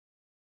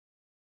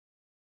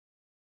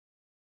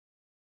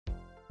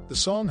The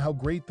song How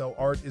Great Thou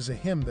Art is a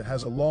hymn that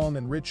has a long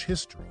and rich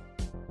history.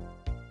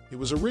 It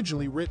was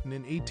originally written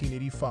in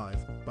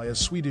 1885 by a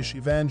Swedish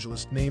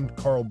evangelist named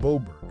Karl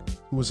Boberg,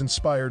 who was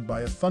inspired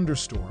by a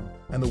thunderstorm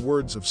and the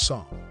words of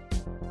song.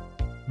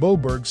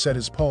 Boberg set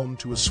his poem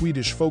to a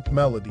Swedish folk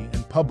melody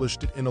and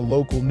published it in a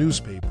local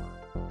newspaper.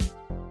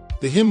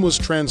 The hymn was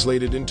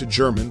translated into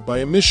German by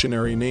a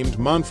missionary named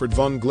Manfred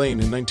von Glane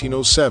in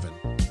 1907,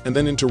 and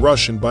then into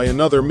Russian by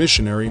another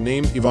missionary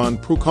named Ivan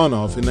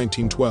Prukhanov in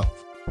 1912.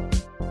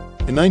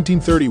 In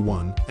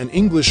 1931, an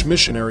English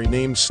missionary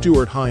named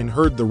Stuart Hine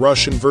heard the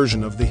Russian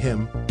version of the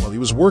hymn while he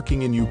was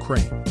working in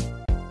Ukraine.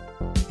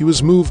 He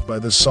was moved by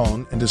the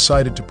song and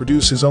decided to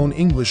produce his own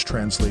English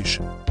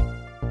translation.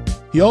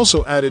 He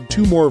also added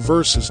 2 more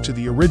verses to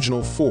the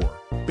original 4,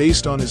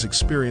 based on his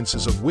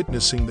experiences of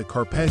witnessing the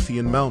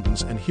Carpathian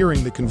Mountains and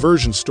hearing the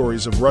conversion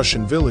stories of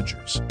Russian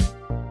villagers.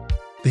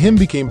 The hymn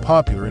became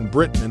popular in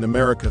Britain and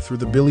America through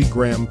the Billy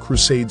Graham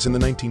Crusades in the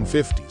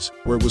 1950s,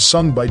 where it was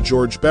sung by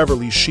George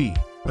Beverly Shee,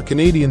 a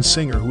Canadian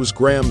singer who was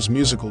Graham's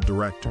musical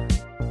director.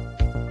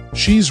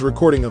 Shee's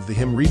recording of the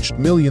hymn reached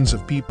millions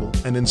of people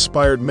and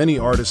inspired many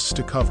artists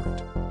to cover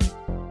it.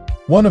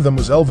 One of them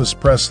was Elvis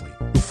Presley,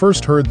 who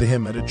first heard the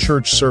hymn at a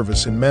church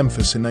service in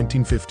Memphis in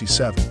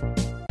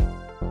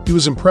 1957. He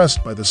was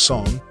impressed by the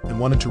song and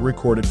wanted to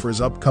record it for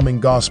his upcoming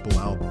gospel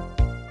album.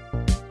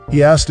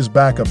 He asked his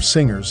backup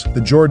singers,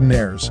 the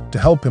Jordanaires, to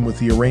help him with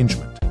the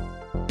arrangement.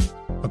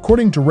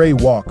 According to Ray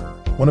Walker,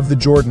 one of the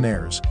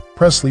Jordanaires,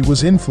 Presley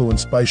was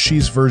influenced by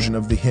Shee's version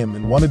of the hymn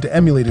and wanted to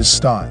emulate his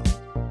style.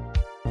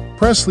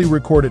 Presley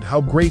recorded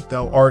How Great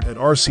Thou Art at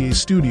RCA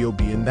Studio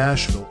B in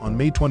Nashville on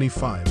May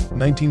 25,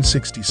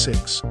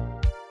 1966.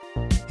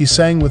 He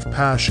sang with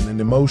passion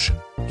and emotion,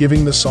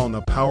 giving the song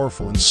a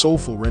powerful and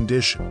soulful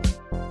rendition.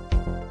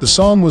 The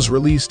song was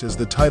released as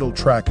the title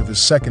track of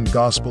his second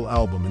gospel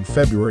album in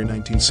February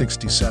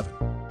 1967.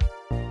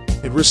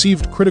 It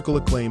received critical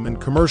acclaim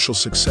and commercial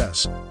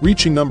success,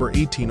 reaching number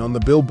 18 on the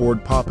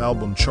Billboard Pop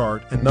Album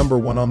Chart and number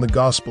 1 on the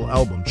Gospel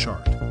Album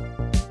Chart.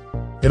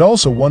 It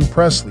also won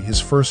Presley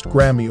his first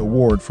Grammy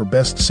Award for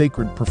Best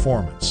Sacred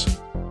Performance.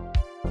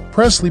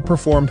 Presley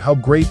performed How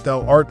Great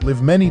Thou Art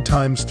live many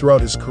times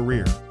throughout his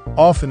career,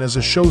 often as a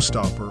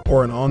showstopper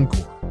or an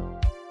encore.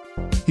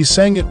 He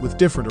sang it with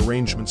different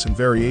arrangements and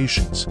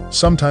variations,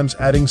 sometimes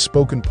adding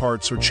spoken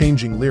parts or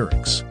changing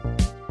lyrics.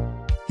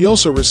 He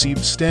also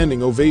received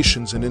standing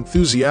ovations and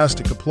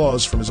enthusiastic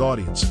applause from his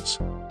audiences.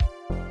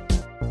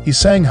 He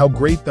sang How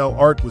Great Thou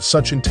Art with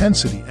such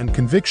intensity and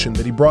conviction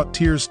that he brought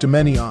tears to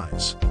many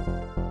eyes.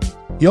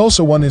 He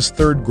also won his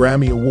 3rd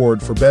Grammy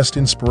Award for Best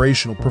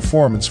Inspirational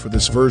Performance for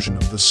this version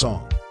of the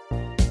song.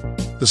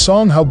 The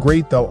song How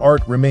Great Thou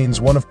Art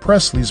remains one of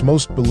Presley's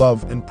most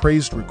beloved and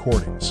praised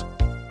recordings.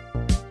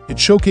 It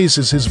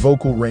showcases his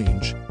vocal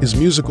range, his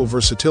musical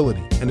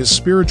versatility, and his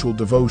spiritual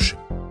devotion.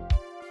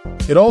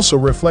 It also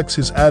reflects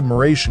his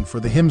admiration for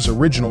the hymn's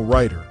original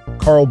writer,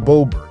 Karl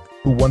Boberg,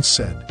 who once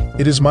said,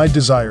 "It is my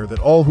desire that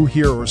all who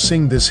hear or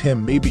sing this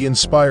hymn may be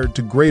inspired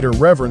to greater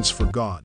reverence for God."